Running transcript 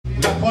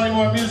got plenty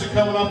more music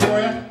coming up for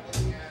you.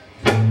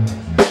 Get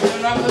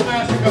it up with the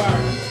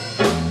MASTERCARD.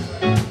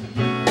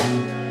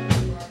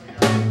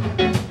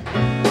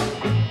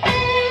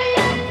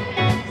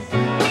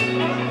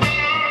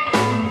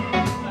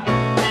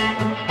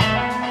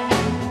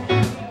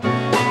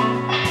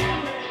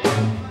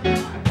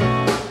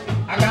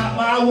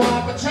 I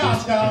want a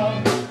charge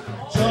card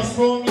just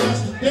from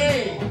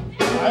yesterday.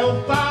 I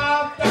owe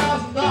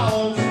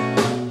 $5,000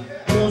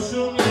 just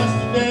from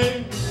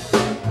yesterday.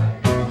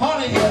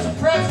 Honey, here's a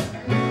present.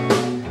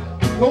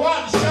 Go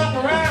out and shop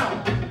around.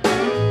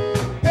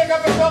 Pick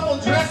up a couple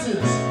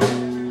dresses.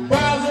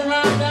 Browse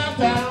around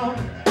downtown.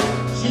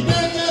 She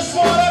did just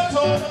what I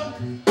told her.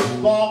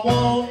 Bought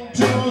 1,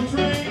 2, 3.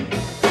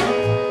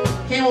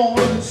 Came on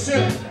looking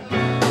silly.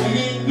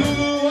 Making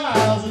Google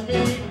eyes at me.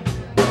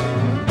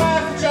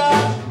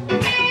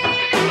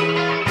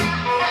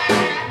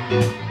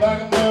 Back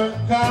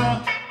American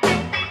car.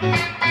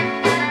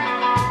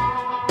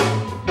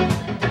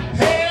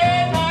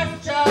 Hey, life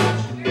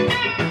charge.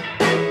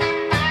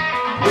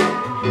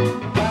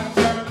 Back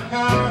American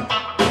car.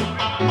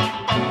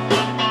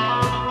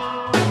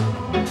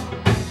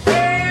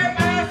 Hey,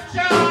 life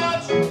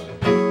charge.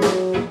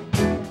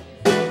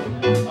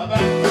 Back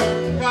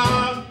American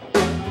car.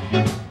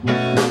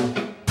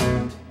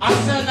 I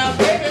said, now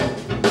baby,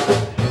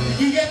 did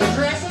you get the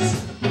dresses?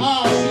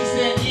 Oh, she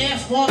said, yes,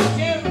 1 or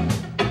 2.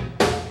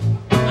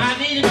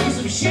 Needed me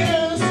some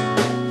shoes,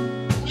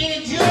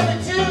 needed jewelry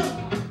too,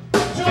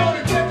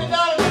 $250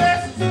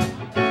 dresses.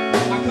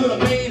 I could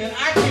have made it,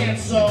 I can't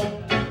sew.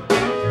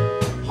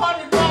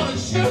 $100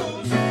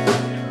 shoes,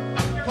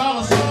 call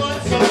her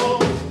so-and-so.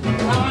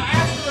 Now I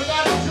asked her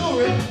about the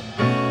jewelry,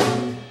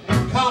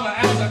 call her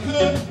as I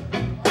could.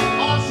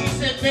 Oh, she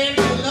said,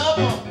 baby, you love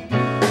them.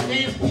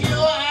 It's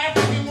pure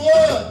African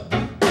wood.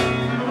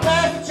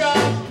 Master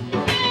charge.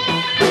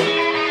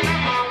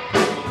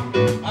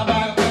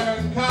 About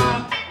American car.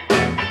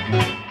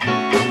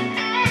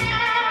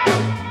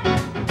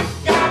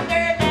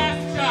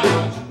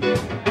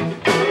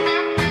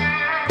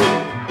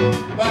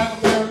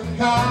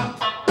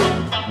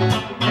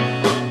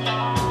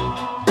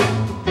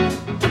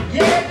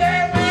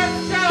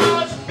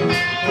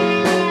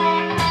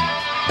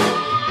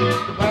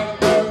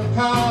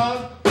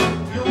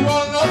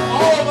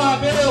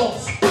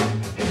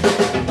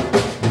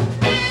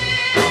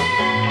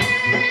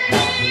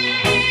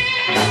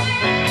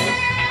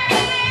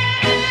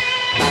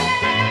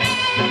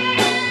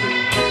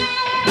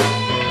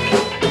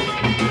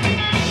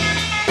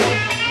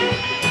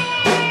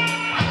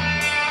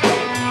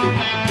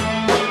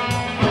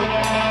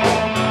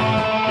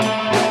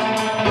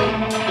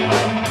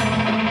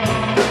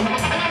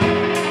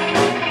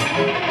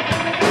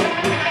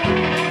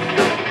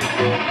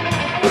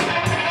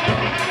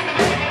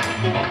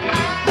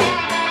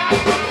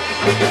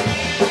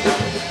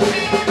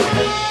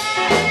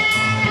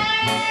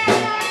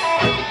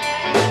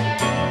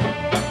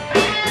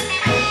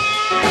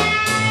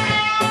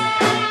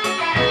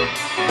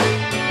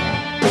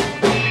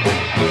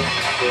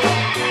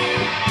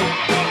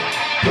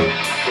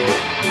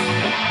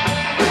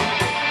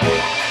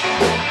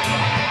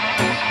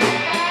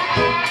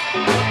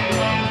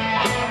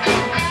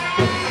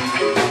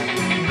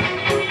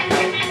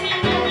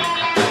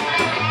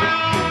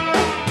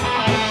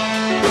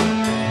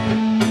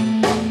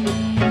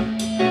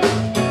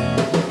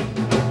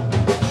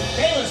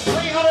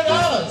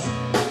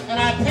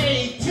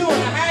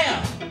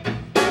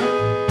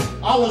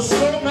 I was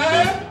so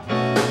mad,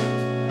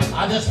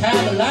 I just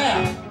had to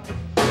laugh.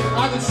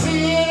 I could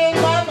see it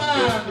in my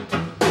mind.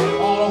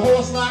 On a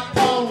horse like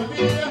Paul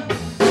Revere,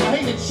 I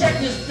hate to check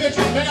this bitch's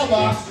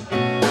mailbox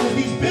because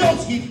these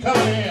bills keep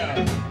coming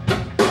in.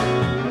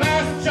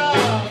 Master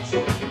charge.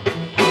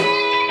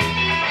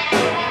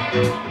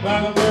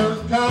 Back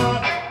American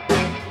car.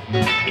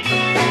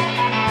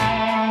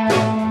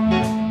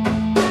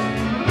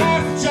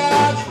 Master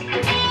charge.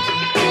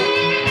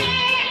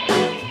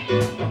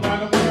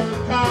 Back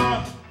American car.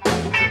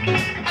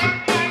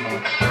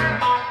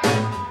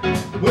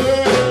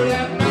 Well,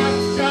 that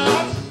master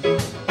charge.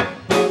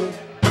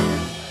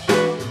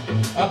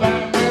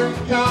 About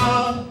American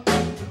car.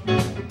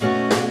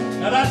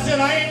 Now that's it,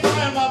 I ain't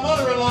buying my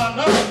mother-in-law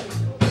nothing.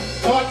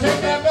 So I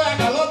take that back,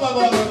 I love my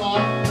mother-in-law.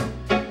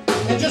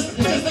 And just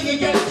think you're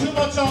getting too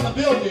much on the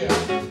bill here.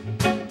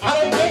 I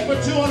don't make but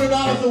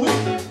 $200 a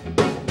week.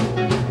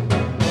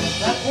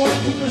 That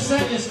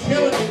 42% is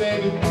killing me,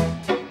 baby.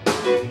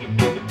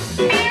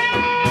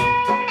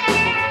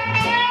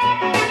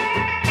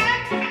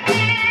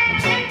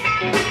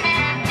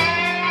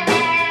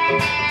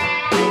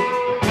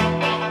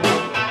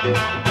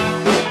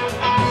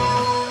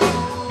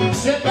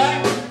 Sit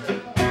back,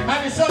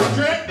 have yourself a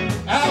drink.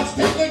 Alex,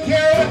 take good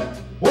care of it.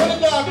 We're the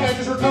dog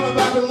catchers. We're coming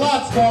back with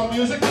lots of call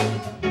music.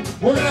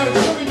 We're going to have a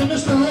tribute to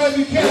Mr. Roy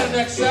Buchanan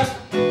next set.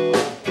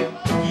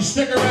 You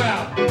stick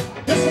around.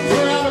 This one's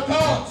for Albert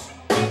Collins.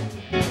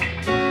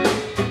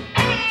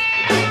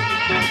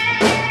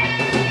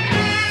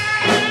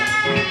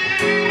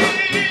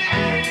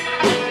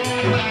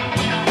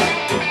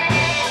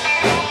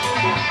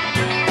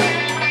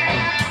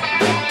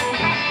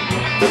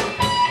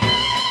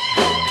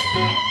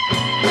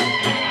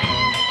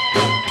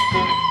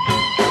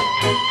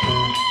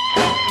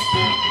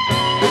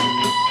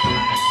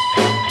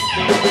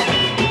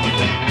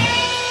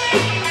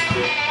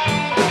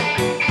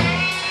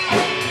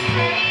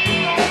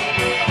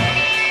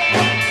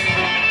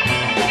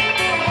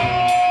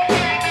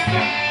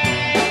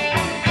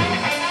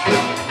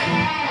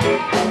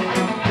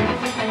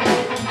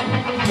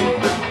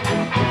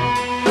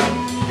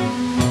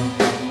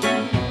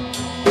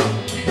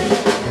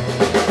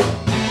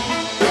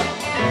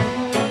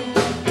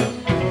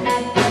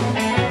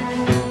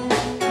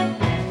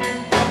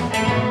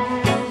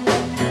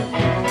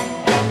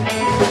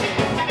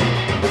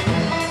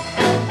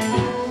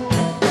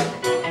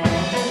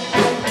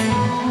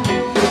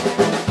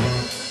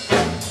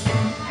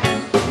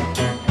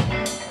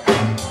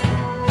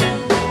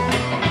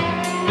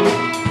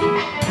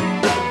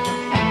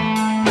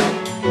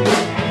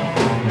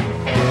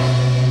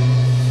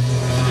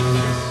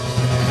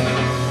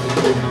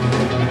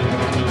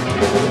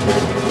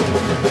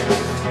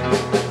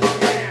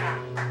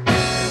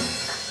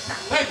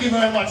 Thank you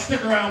very much.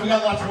 Stick around. We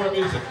got lots more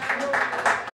music.